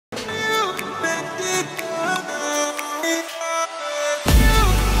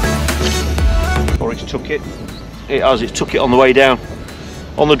took it. It has, it took it on the way down,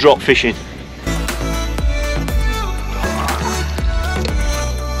 on the drop fishing.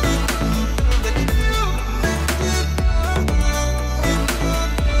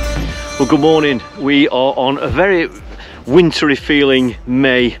 Well, good morning. We are on a very wintry feeling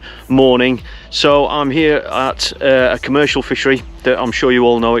May morning. So I'm here at a commercial fishery that I'm sure you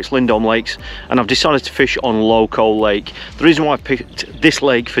all know. It's Lindholme Lakes, and I've decided to fish on Loco Lake. The reason why I picked this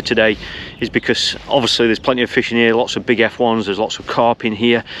lake for today is because obviously there's plenty of fish in here, lots of big F1s, there's lots of carp in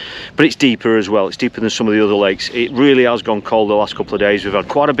here, but it's deeper as well. It's deeper than some of the other lakes. It really has gone cold the last couple of days. We've had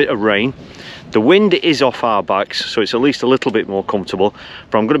quite a bit of rain. The wind is off our backs, so it's at least a little bit more comfortable,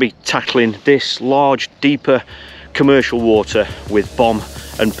 but I'm going to be tackling this large, deeper commercial water with bomb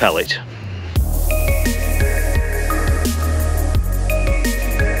and pellet.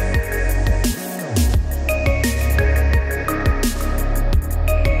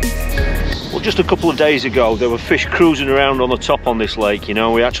 Just a couple of days ago there were fish cruising around on the top on this lake. You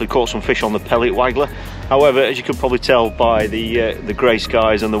know, we actually caught some fish on the pellet waggler. However, as you can probably tell by the grey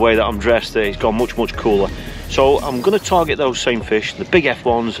skies and the way that I'm dressed, it's gone much cooler. So I'm going to target those same fish, the big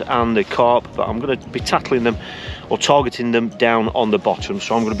F1s and the carp, but I'm going to be tackling them or targeting them down on the bottom.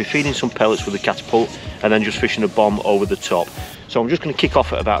 So I'm going to be feeding some pellets with the catapult and then just fishing a bomb over the top. So I'm just going to kick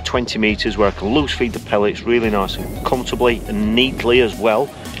off at about 20 metres where I can loose feed the pellets really nice and comfortably and neatly as well,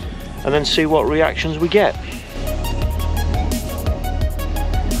 and then see what reactions we get.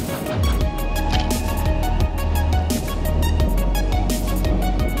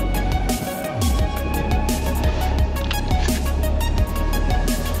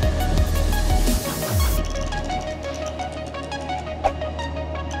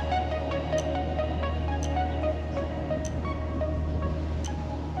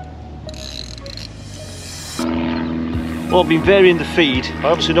 Well, I've been varying the feed. I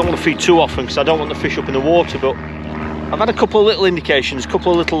obviously don't want to feed too often because I don't want the fish up in the water, but I've had a couple of little indications, a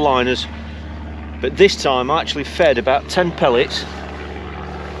couple of little liners. But this time I actually fed about 10 pellets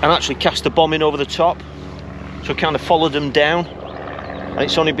and actually cast the bomb in over the top. So I kind of followed them down, and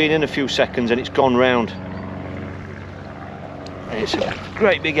it's only been in a few seconds and it's gone round. And it's a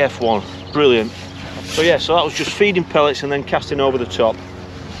great big F1, brilliant. So yeah, so that was just feeding pellets and then casting over the top.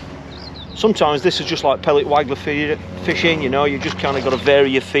 Sometimes this is just like pellet waggler fishing, you know, you just kind of got to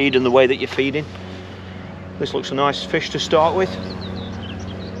vary your feed and the way that you're feeding. This looks a nice fish to start with.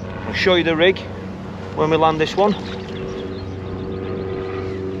 I'll show you the rig when we land this one.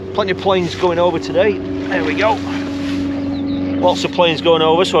 Plenty of planes going over today. There we go. Lots of planes going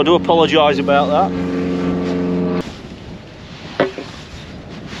over, so I do apologise about that.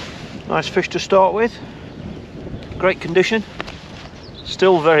 Nice fish to start with. Great condition.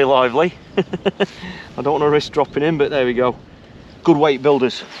 Still very lively. I don't want to risk dropping in, but there we go. Good weight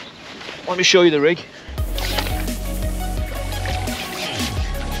builders. Let me show you the rig.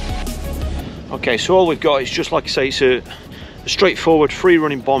 Okay, so all we've got is just like I say, it's a straightforward free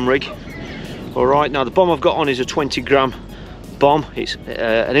running bomb rig. Alright, now the bomb I've got on is a 20 gram bomb. It's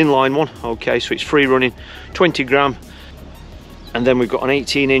an inline one. Okay, so it's free running, 20 gram. And then we've got an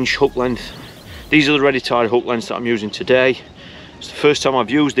 18-inch hook length. These are the ready tied hook lengths that I'm using today. It's the first time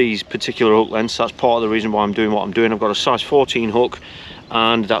I've used these particular hook lengths. That's part of the reason why I'm doing what I'm doing. I've got a size 14 hook,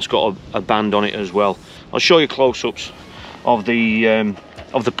 and that's got a band on it as well. I'll show you close-ups of the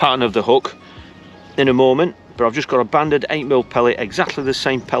pattern of the hook in a moment, but I've just got a banded 8mm pellet, exactly the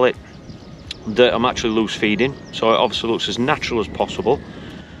same pellet that I'm actually loose feeding, so it obviously looks as natural as possible.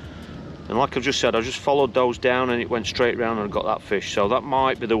 And like I've just said, I just followed those down and it went straight round and I got that fish, so that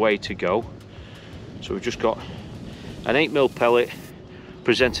might be the way to go. So we've just got an 8mm pellet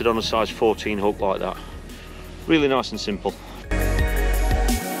presented on a size 14 hook like that. Really nice and simple.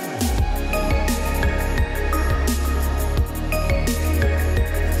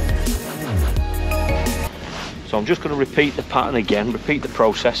 So I'm just going to repeat the pattern again, repeat the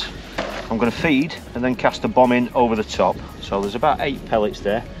process. I'm going to feed and then cast the bomb in over the top. So there's about 8 pellets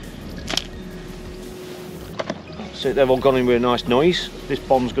there. So they've all gone in with a nice noise. This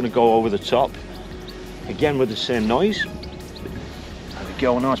bomb's going to go over the top. Again with the same noise. There we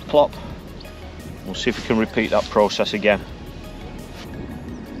go, a nice plop. We'll see if we can repeat that process again.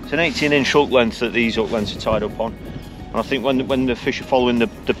 It's an 18-inch hook length that these hook lengths are tied up on. And I think when the fish are following the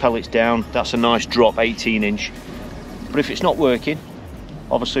pellets down, that's a nice drop, 18-inch. But if it's not working,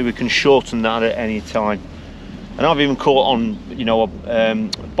 obviously we can shorten that at any time. And I've even caught on, you know, a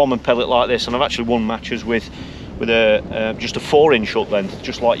bomb and pellet like this, and I've actually won matches with just a 4-inch hook length,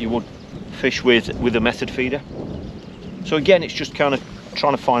 just like you would fish with a method feeder. So again, it's just kind of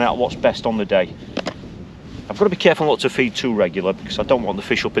trying to find out what's best on the day. I've got to be careful not to feed too regular because I don't want the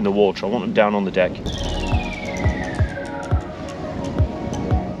fish up in the water, I want them down on the deck.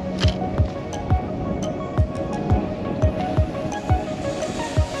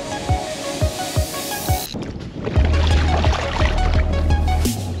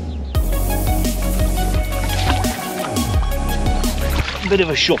 Bit of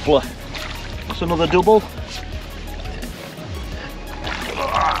a shuffler. That's another double.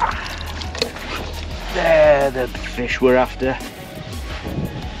 There, the fish we're after.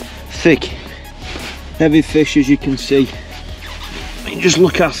 Thick, heavy fish, as you can see. I mean, just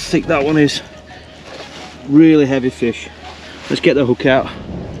look how thick that one is. Really heavy fish. Let's get the hook out.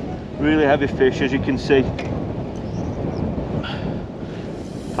 Really heavy fish, as you can see.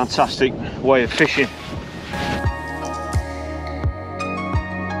 Fantastic way of fishing.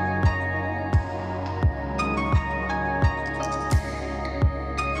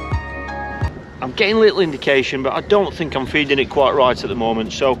 I'm getting little indication, but I don't think I'm feeding it quite right at the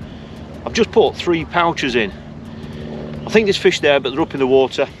moment, so I've just put 3 pouches in. I think there's fish there, but they're up in the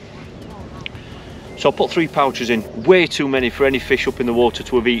water, so I'll put 3 pouches in. Way too many for any fish up in the water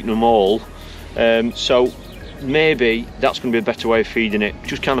to have eaten them all, so maybe that's going to be a better way of feeding it,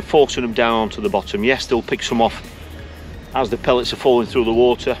 just kind of forcing them down onto the bottom. Yes, they'll pick some off as the pellets are falling through the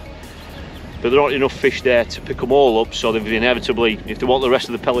water, but there aren't enough fish there to pick them all up, so they've inevitably, if they want the rest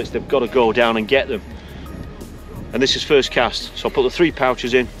of the pellets, they've got to go down and get them. And this is first cast, so I'll put the 3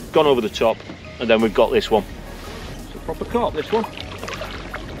 pouches in, gone over the top, and then we've got this one. It's a proper carp, this one.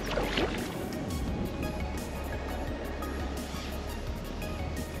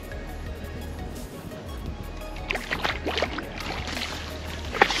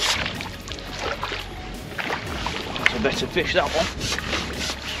 That's a better fish, that one.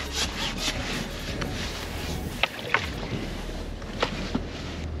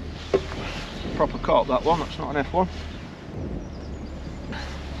 Proper carp, that one, that's not an F1.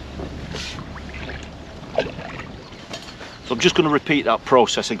 So I'm just going to repeat that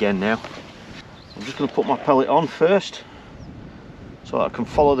process again now. I'm just going to put my pellet on first so that I can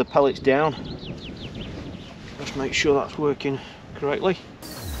follow the pellets down. Just make sure that's working correctly.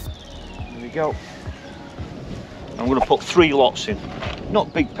 There we go. I'm going to put 3 lots in,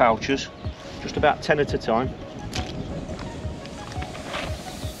 not big pouches, just about 10 at a time.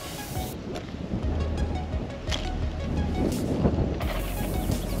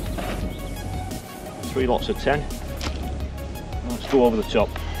 3 lots of 10. Let's go over the top.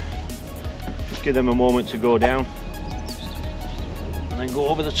 Just give them a moment to go down, and then go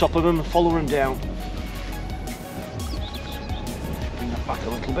over the top of them and follow them down. Bring that back a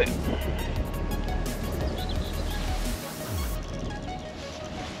little bit.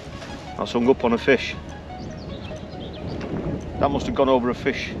 That's hung up on a fish. That must have gone over a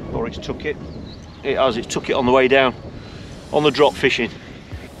fish, or it's took it. It has, it's took it on the way down, on the drop fishing.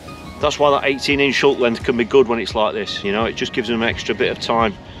 That's why that 18-inch hook length can be good when it's like this, you know, it just gives them an extra bit of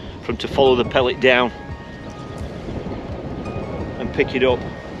time for them to follow the pellet down and pick it up.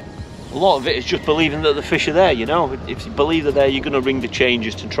 A lot of it is just believing that the fish are there, you know. If you believe they're there, you're going to ring the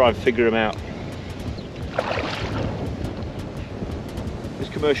changes to try and figure them out. This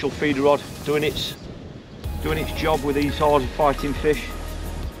commercial feeder rod doing its job with these hard fighting fish.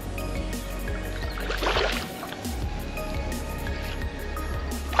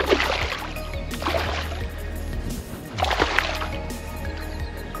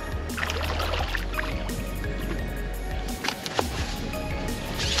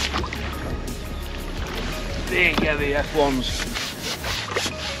 Big heavy F1s.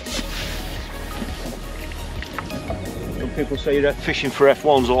 Some people say you're fishing for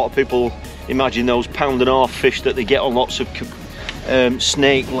F1s. A lot of people imagine those £1.5 fish that they get on lots of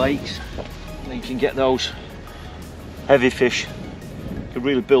snake lakes. And you can get those heavy fish. You can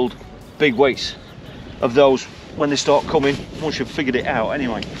really build big weights of those when they start coming, once you've figured it out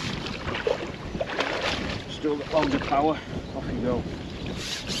anyway. Still got loads of power, off you go.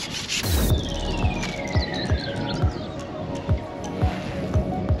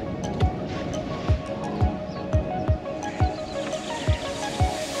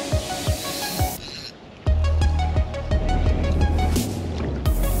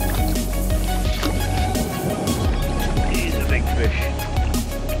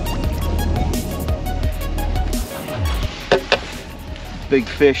 Big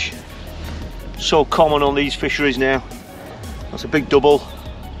fish, so common on these fisheries now. That's a big double,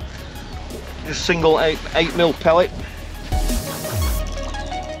 just single 8mm pellet.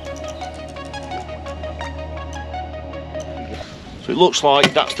 So it looks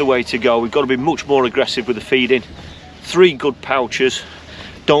like that's the way to go. We've got to be much more aggressive with the feeding. 3 good pouches,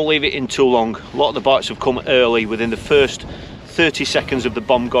 Don't leave it in too long. A lot of the bites have come early, within the first 30 seconds of the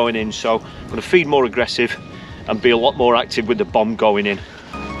bomb going in, so I'm going to feed more aggressive and be a lot more active with the bomb going in.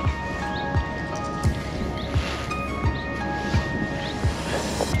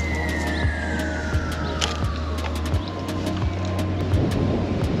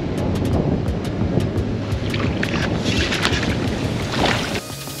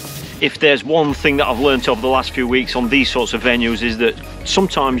 If there's one thing that I've learned over the last few weeks on these sorts of venues, is that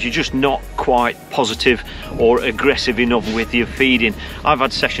sometimes you're just not quite positive or aggressive enough with your feeding. I've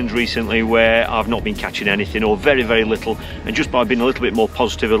had sessions recently where I've not been catching anything, or very, very little, and just by being a little bit more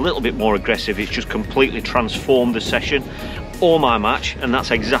positive, a little bit more aggressive, it's just completely transformed the session or my match, and that's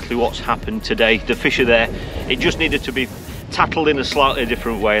exactly what's happened today. The fish are there, it just needed to be tackled in a slightly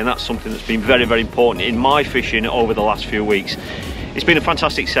different way, and that's something that's been very, very important in my fishing over the last few weeks. It's been a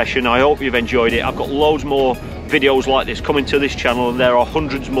fantastic session. I hope you've enjoyed it. I've got loads more videos like this coming to this channel, and there are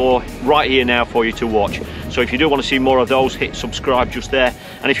hundreds more right here now for you to watch. So if you do want to see more of those, hit subscribe just there.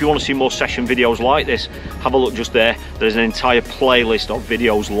 And if you want to see more session videos like this, have a look just there. There's an entire playlist of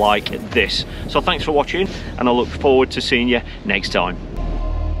videos like this. So thanks for watching, and I look forward to seeing you next time.